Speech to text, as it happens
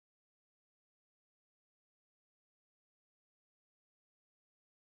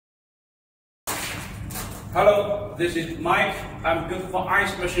Hello, this is Mike. I'm good for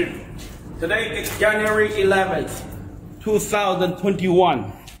ice machine. Today is January 11th,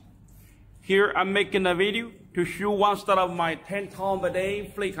 2021. Here I'm making a video to show one step of my 10 tons a day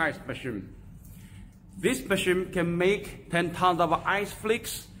flake ice machine. This machine can make 10 tons of ice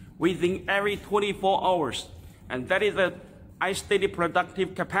flakes within every 24 hours, and that is the steady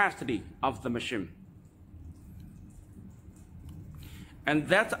productive capacity of the machine. And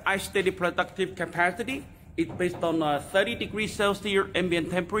that steady productive capacity is based on 30 degrees Celsius ambient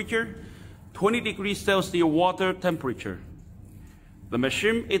temperature, 20 degrees Celsius water temperature. The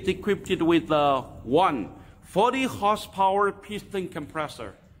machine is equipped with one 40 horsepower piston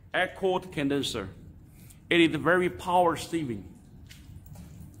compressor, air-cooled condenser. It is very power saving.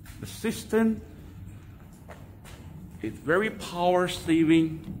 The system is very power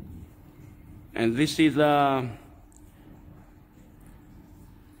saving, and this is a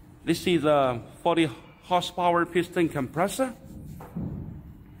 40 horsepower piston compressor.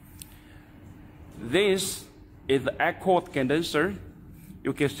 This is the air-cooled condenser.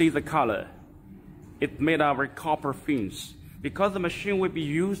 You can see the color. It's made of copper fins. Because the machine will be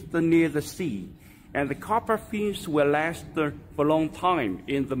used near the sea, and the copper fins will last for a long time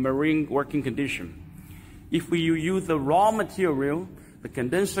in the marine working condition. If we use the raw material, the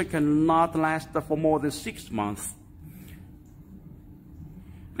condenser cannot last for more than 6 months.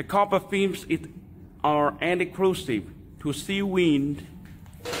 The copper fins are anti-corrosive to sea wind,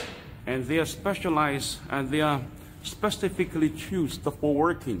 and they are specialized and they are specifically chosen for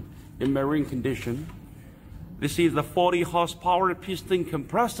working in marine condition. This is the 40 horsepower piston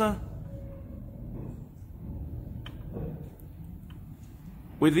compressor.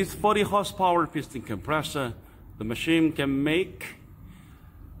 With this 40 horsepower piston compressor, the machine can make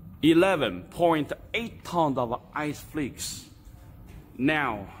 11.8 tons of ice flakes.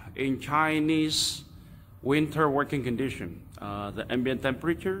 Now, in Chinese winter working condition, the ambient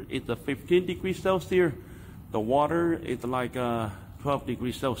temperature is 15 degrees Celsius. The water is like 12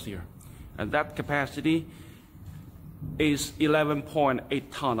 degrees Celsius. And that capacity is 11.8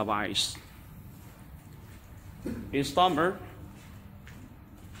 tons of ice. In summer,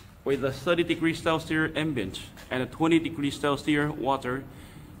 with a 30 degrees Celsius ambient and a 20 degrees Celsius water,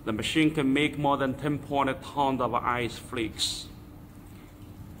 the machine can make more than 10.8 tons of ice flakes.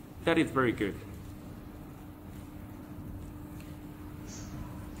 That is very good.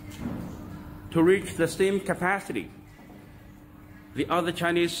 To reach the same capacity, the other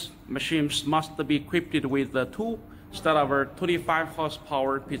Chinese machines must be equipped with the two instead of 25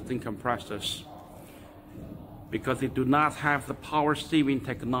 horsepower piston compressors. Because they do not have the power saving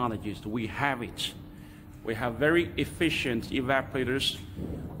technologies, we have it. We have very efficient evaporators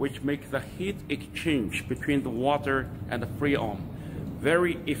which make the heat exchange between the water and the freon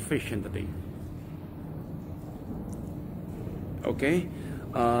very efficiently. Okay,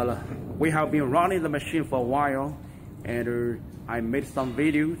 we have been running the machine for a while, and I made some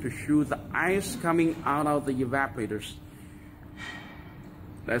video to show the ice coming out of the evaporators.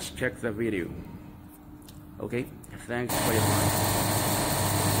 Let's check the video. Okay, thanks for your time.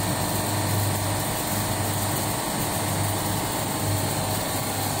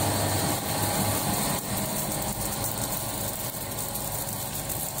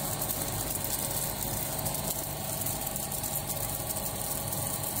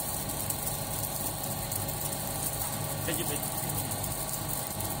 Thank you.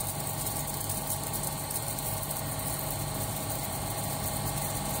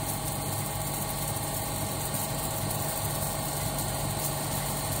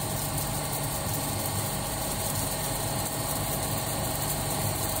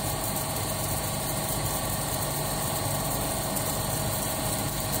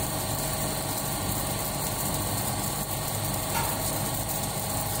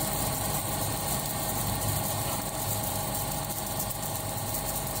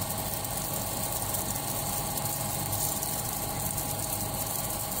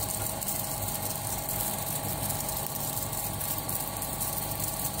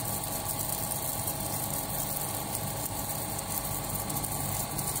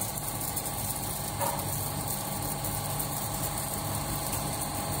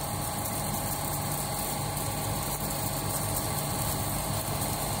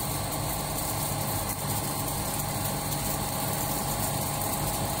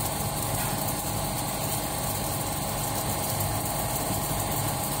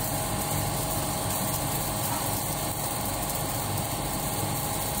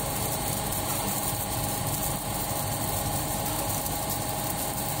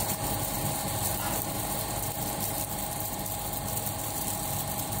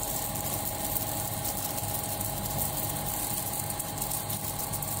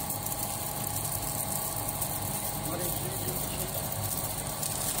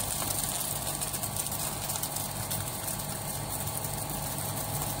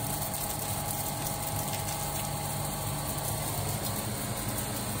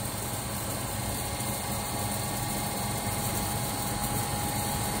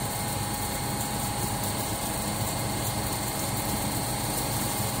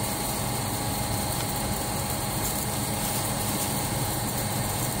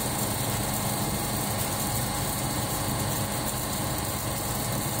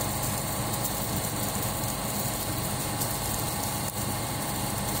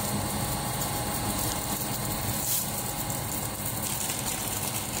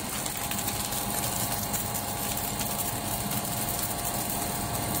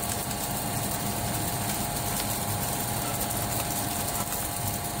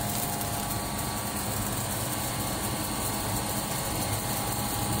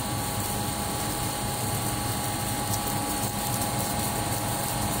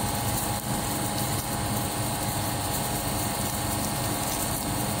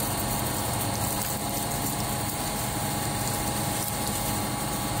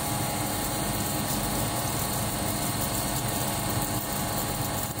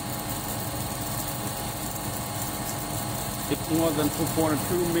 It's more than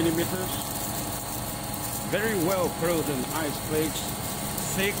 2.2 millimeters. Very well frozen ice flakes,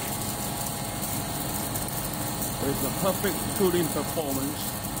 thick, with a perfect cooling performance.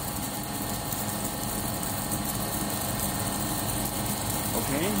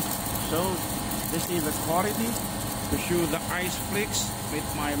 Okay, so this is the quality to show the ice flakes with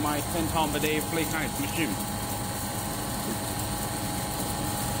my 10 pound a day flake ice machine.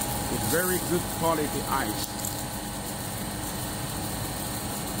 It's very good quality ice.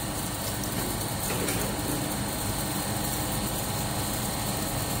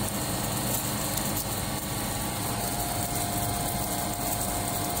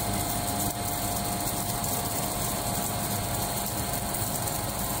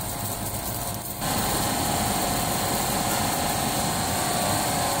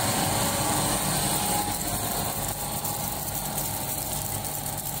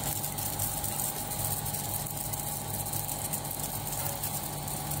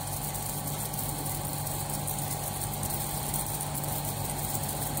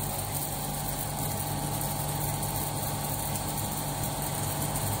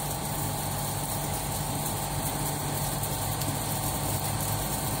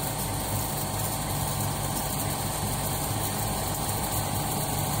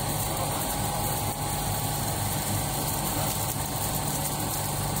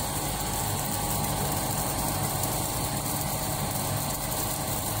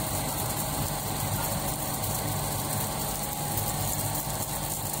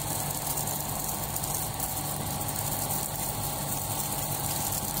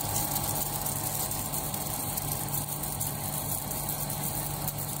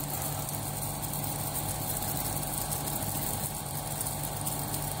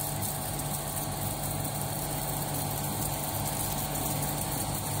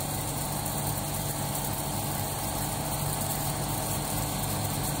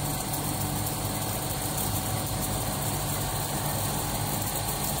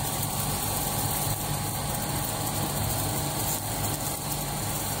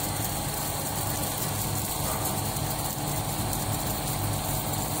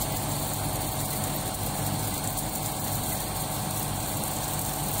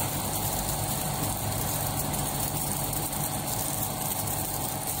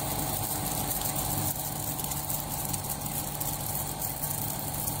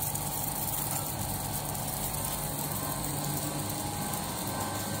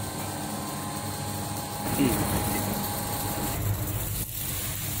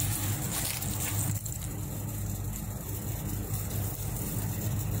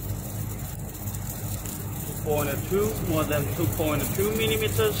 More than 2.2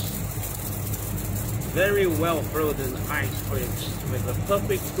 millimeters. Very well frozen ice flakes with a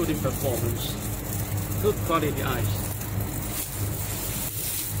perfect cooling performance. Good quality ice.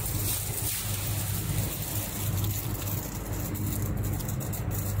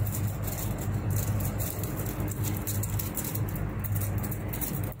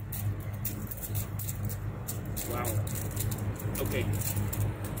 Wow. Okay.